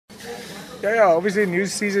Yeah. Obviously, new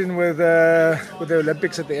season with the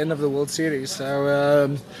Olympics at the end of the World Series.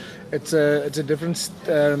 So it's a different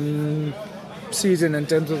season in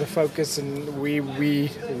terms of the focus, and we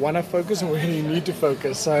want to focus and we really need to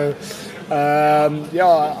focus. So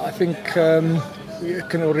I think we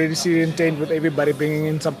can already see the intent with everybody bringing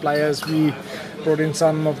in some players. We brought in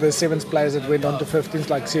some of the sevens players that went on to 15s,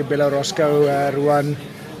 like Siviwe Roscoe, Ruan,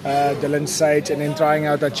 Dylan Sage, and then trying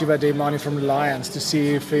out Achiva Demani from the Lions to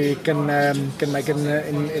see if he can make it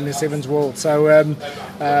in the sevens world. So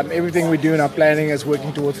everything we do in our planning is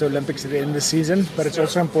working towards the Olympics at the end of the season, but it's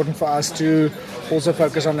also important for us to also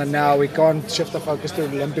focus on the now. We can't shift the focus to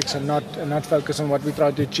the Olympics and not focus on what we try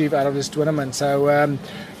to achieve out of this tournament. So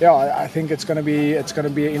I think it's going to be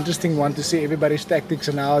an interesting one to see everybody's tactics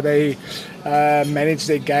and how they manage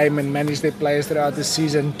their game and manage their players throughout the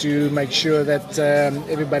season to make sure that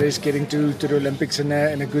everybody's getting to the Olympics in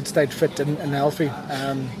a good state, fit and healthy.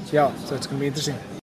 So it's going to be interesting.